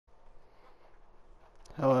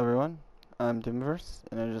Hello everyone, I'm Doomiverse,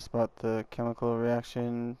 and I just bought the Chemical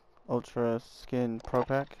Reaction Ultra Skin Pro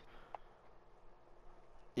Pack.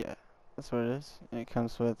 Yeah, that's what it is. And it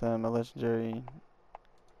comes with a legendary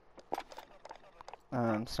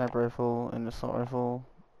sniper rifle and assault rifle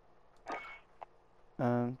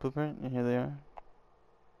blueprint, and here they are.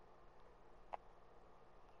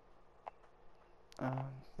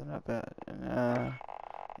 They're not bad. And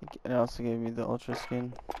it also gave me the Ultra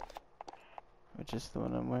Skin, which is the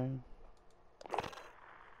one I'm wearing.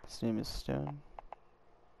 His name is Stone.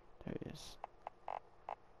 There he is.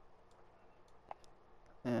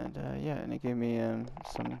 And yeah, and it gave me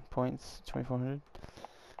some points, 2,400.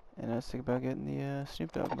 And I was thinking about getting the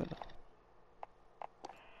Snoop Dogg medal.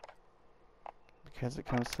 Because it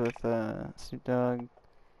comes with Snoop Dogg,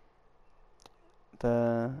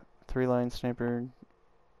 the 3-line sniper,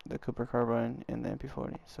 the Cooper carbine, and the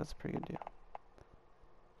MP40. So that's a pretty good deal.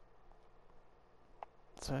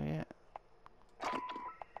 So yeah.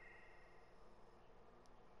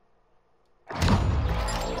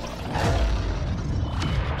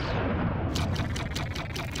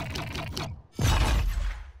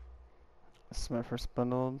 This is my first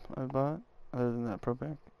bundle I bought, other than that Pro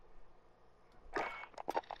Pack.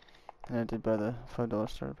 And I did buy the $5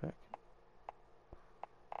 starter pack.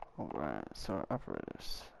 Alright, so our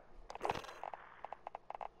operators.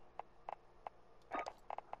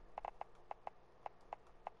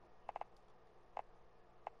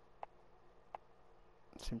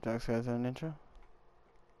 Snoop Dogg's guys have an intro?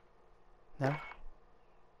 No?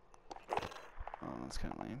 Oh, that's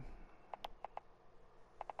kinda lame.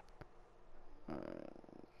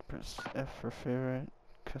 Press F for favorite,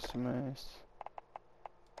 customize.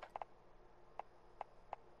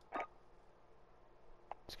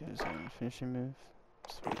 This guy's on a finishing move.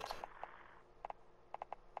 Sweet.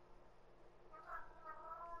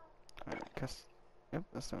 Alright, yep,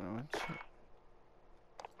 that's not what I want. Shit.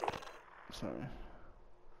 Sorry.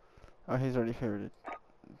 Oh, he's already favorited.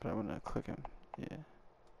 But I wanna click him. Yeah.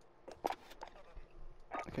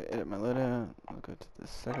 Okay, edit my loadout. I'll go to the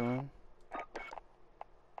second one.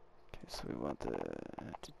 Okay, so we want to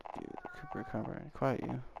do the Cooper carbine. Quiet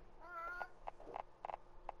you.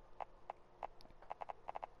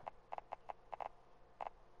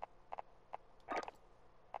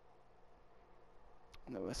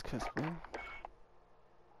 The West Coast Blue.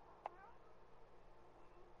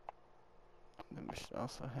 Then we should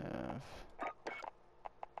also have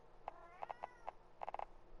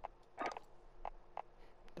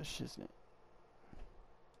the Shiznit.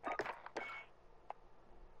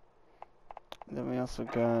 Then we also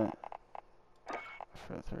got,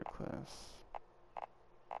 for the third class,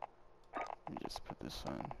 let me just put this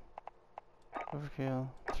on. Overkill,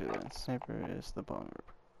 3-line sniper is the bomber.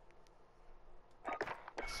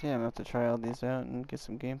 So yeah, I'm about to try all these out and get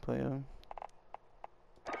some gameplay of them.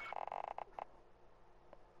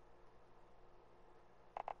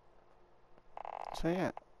 So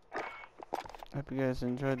yeah, hope you guys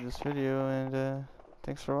enjoyed this video, and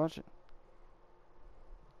thanks for watching.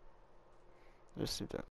 Just Snoop Dogg.